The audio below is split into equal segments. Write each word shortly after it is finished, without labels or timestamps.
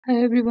Hi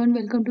everyone,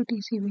 welcome to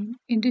TCV.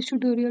 In this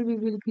tutorial, we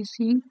will be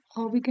seeing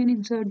how we can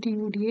insert the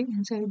UDA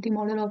inside the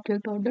model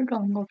object or the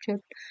drawing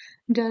object.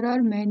 There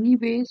are many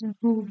ways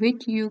through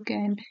which you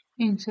can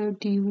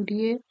insert the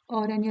UDA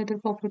or any other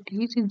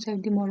properties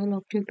inside the model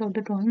object or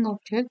the drawing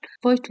object.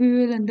 First, we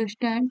will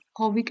understand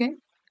how we can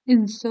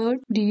insert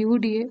the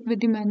UDA with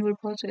the manual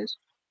process.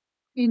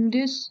 In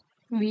this,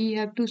 we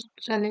have to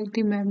select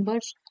the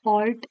members,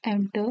 Alt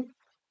Enter.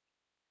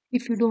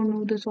 If you don't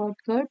know the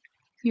shortcut,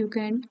 you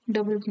can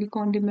double click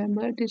on the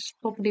member. This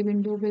property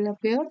window will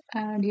appear,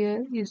 and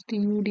here is the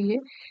UDA.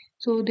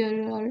 So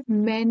there are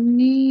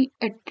many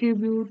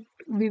attributes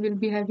we will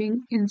be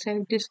having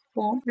inside this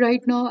form. Right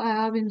now I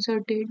have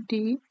inserted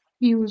the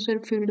user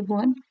field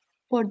 1.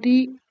 For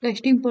the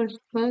testing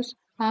purpose,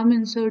 I'm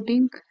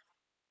inserting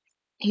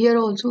here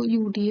also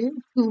UDA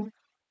 2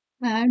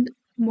 and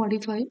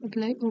modify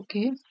apply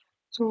OK.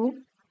 So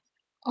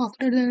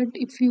after that,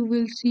 if you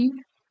will see,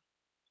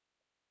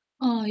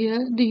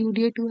 here the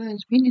UDA2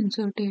 has been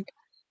inserted.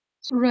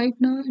 So right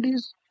now it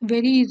is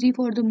very easy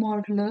for the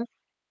modeler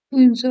to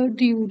insert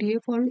the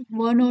UDA for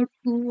one or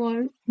two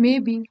or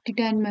maybe the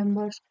 10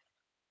 members.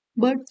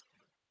 But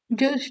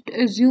just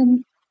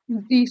assume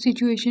the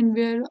situation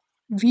where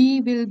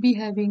we will be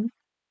having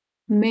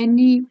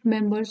many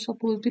members,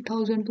 suppose the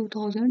 1000,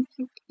 2000.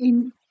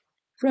 In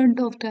front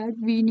of that,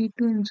 we need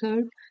to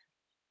insert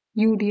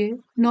UDA.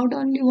 Not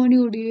only one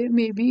UDA,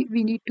 maybe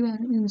we need to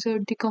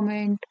insert the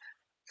comment,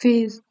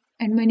 phase,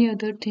 and many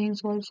other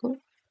things also.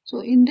 So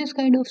in this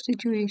kind of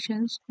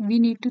situations, we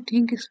need to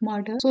think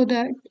smarter so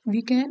that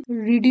we can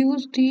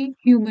reduce the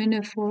human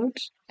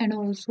efforts and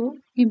also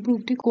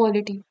improve the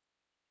quality.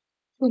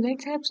 So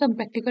let's have some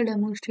practical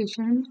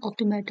demonstration of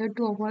the method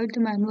to avoid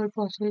the manual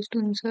process to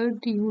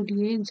insert the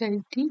UDA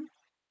inside the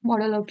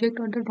model object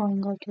or the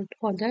drawing object.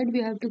 For that,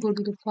 we have to go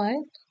to the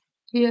file.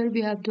 Here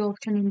we have the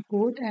option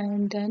import,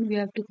 and then we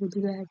have to go to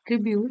the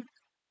attribute.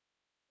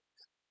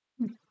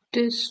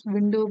 This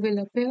window will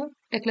appear,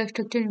 Tekla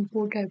Structure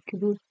Import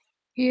attribute.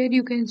 Here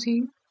you can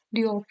see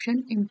the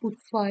option input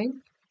file,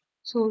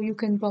 so you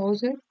can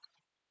browse it.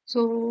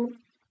 So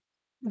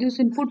this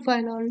input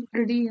file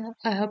already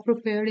I have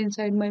prepared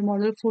inside my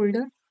model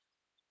folder.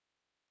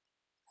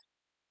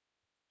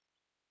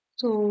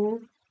 So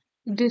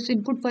this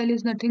input file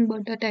is nothing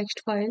but a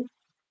text file.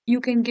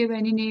 You can give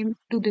any name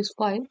to this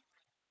file.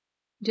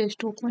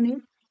 Just open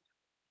it,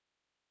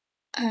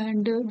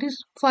 and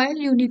this file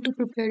you need to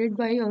prepare it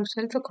by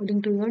yourself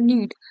according to your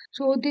need.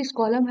 So this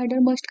column header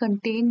must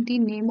contain the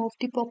name of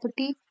the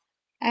property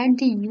and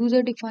the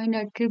user defined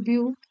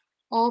attribute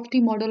of the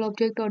model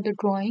object or the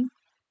drawing.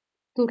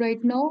 So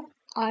right now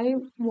I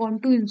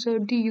want to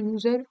insert the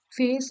user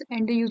face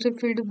and the user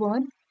field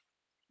 1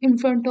 in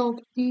front of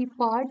the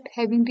part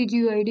having the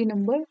GUID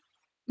number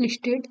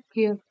listed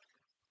here.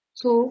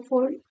 So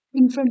for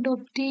in front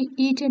of the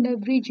each and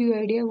every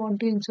GUID, I want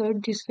to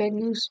insert these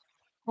values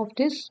of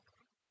this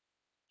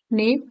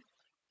name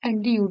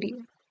and the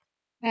UDA.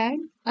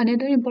 And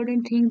another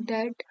important thing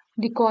that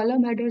the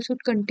column header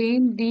should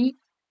contain the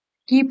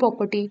key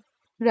property.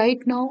 Right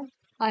now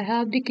I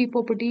have the key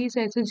properties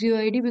as a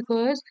GUID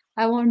because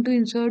I want to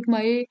insert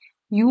my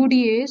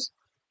UDAs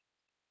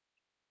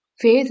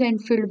face and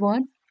field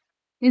 1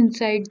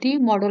 inside the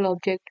model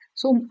object.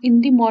 So in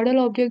the model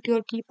object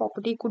your key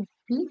property could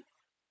be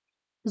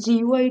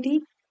GUID,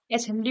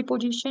 assembly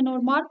position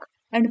or mark,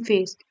 and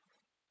face.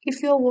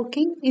 If you are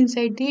working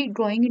inside the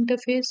drawing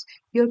interface,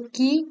 your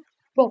key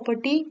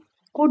property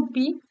could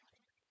be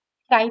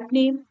type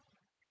name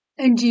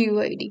and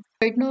GUID.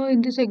 Right now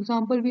in this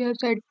example we have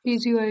set the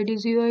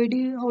GUID.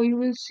 GUID, how you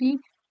will see,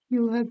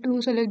 you have to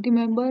select the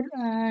member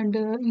and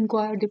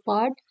inquire the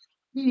part.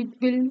 It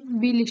will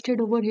be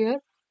listed over here.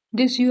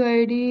 This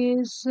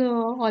UID is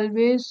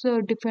always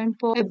different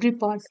for every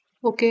part.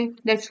 Okay,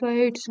 that's why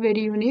it's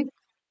very unique.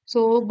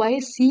 So by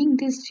seeing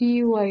this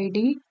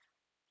GUID,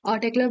 our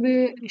Tekla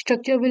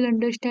structure will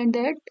understand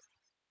that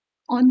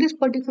on this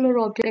particular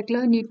object,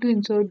 Tekla need to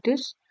insert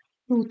this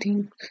two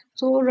things.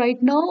 So right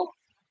now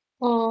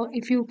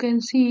if you can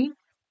see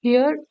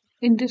here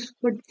in this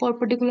for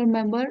particular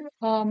member,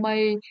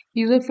 my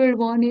user field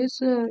 1 is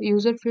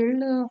user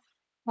field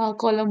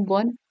column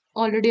 1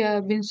 already I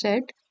have been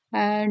set,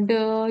 and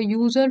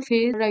user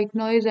face right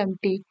now is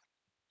empty.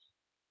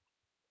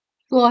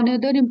 So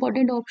another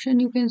important option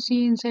you can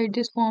see inside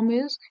this form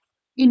is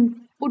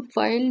input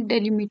file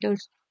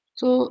delimiters.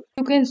 So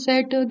you can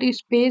set the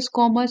space,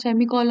 comma,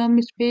 semicolon,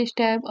 space,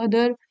 tab,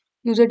 other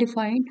user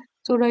defined.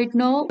 So right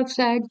now I've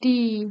set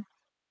the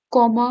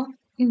comma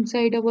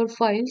inside our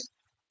files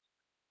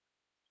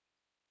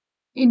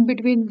in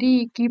between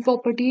the key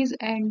properties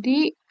and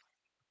the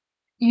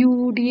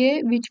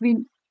UDA which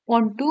we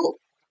want to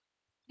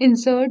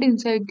insert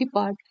inside the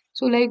part.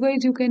 So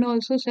likewise you can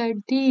also set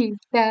the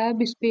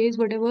tab, space,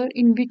 whatever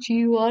in which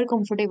you are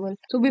comfortable.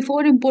 So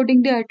before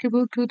importing the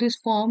attribute to this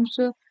forms,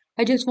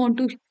 I just want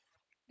to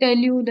tell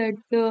you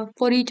that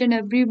for each and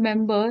every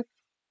member,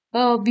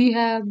 we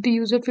have the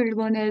user field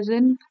 1 as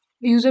an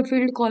user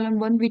field column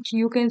 1 which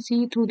you can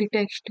see through the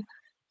text.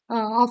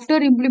 After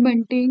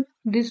implementing,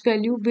 this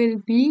value will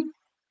be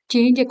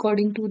changed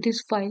according to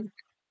this file.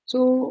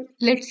 So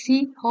let's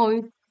see how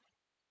it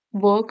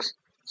works.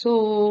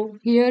 So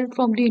here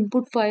from the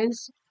input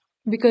files,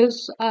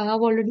 because I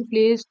have already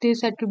placed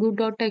this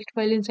attribute.txt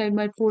file inside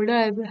my folder,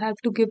 I will have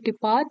to give the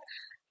path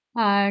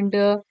and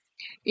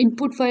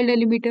input file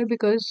delimiter,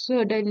 because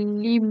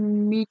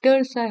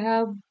delimiters I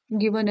have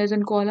given as a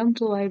column,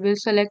 so I will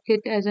select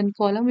it as a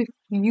column. If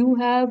you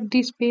have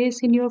the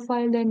space in your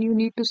file, then you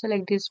need to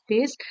select this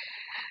space.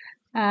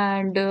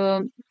 And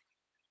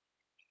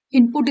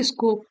input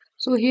scope,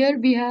 so here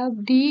we have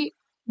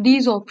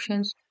these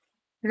options.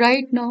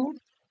 Right now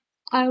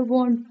I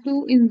want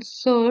to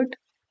insert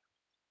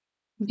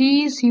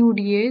these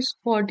UDAs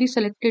for the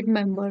selected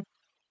member.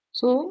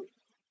 So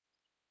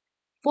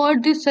for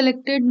the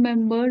selected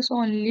members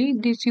only,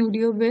 this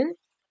UDA will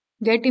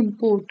get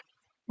import.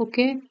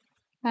 Okay.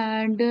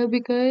 And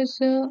because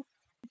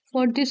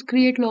for this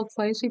create log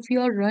files, if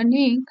you are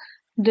running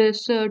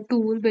this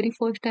tool very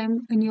first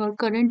time in your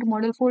current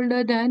model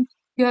folder, then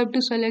you have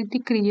to select the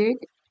create.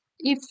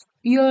 If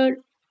you're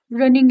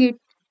running it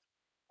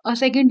a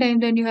second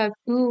time, then you have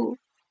to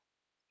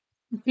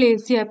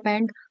place the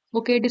append.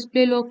 Okay,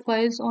 display log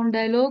files on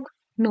dialog,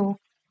 no.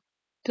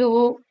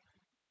 So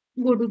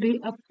go to the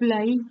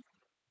apply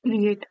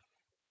create.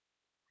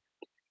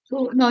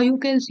 So now you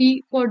can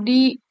see for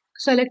the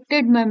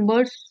selected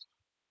members,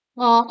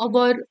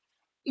 our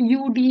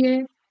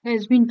UDA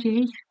has been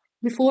changed.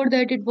 Before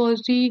that, it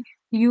was the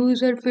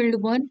user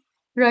field one.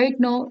 Right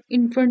now,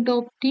 in front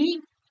of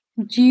the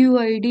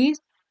GUIDs,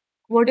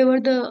 whatever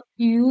the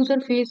user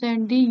face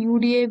and the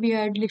UDA we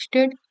had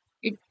listed,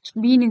 it's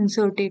been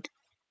inserted.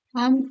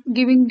 I'm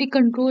giving the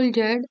control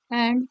Z,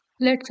 and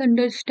let's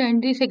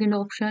understand the second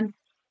option.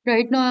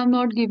 Right now, I'm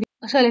not giving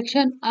a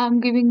selection, I'm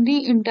giving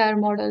the entire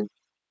model.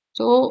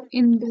 So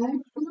in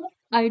that,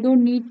 I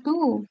don't need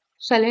to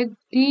select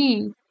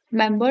the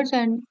members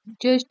and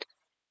just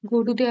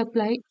go to the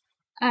apply.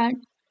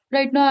 And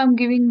right now I'm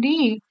giving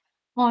the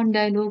on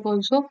dialog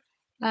also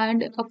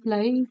and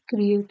apply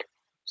create.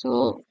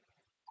 So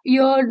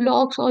your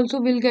logs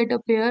also will get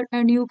appear,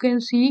 and you can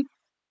see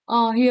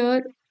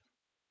here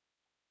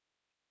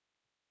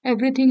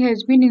everything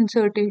has been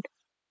inserted.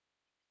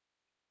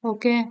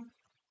 Okay.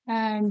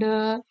 And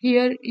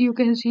here you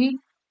can see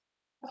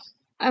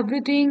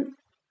everything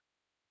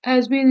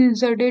has been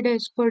inserted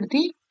as per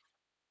the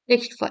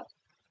text file.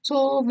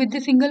 So with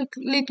the single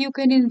click, you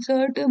can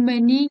insert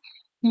many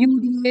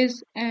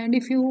UDAs, and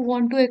if you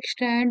want to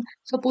extend,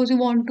 suppose you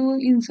want to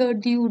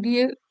insert the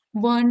UDA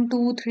 1,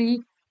 2,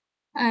 3,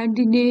 and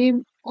the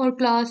name or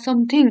class,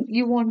 something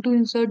you want to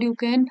insert, you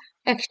can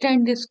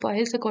extend this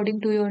files according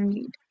to your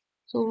need.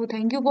 So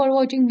thank you for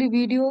watching the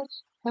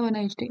videos. Have a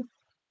nice day.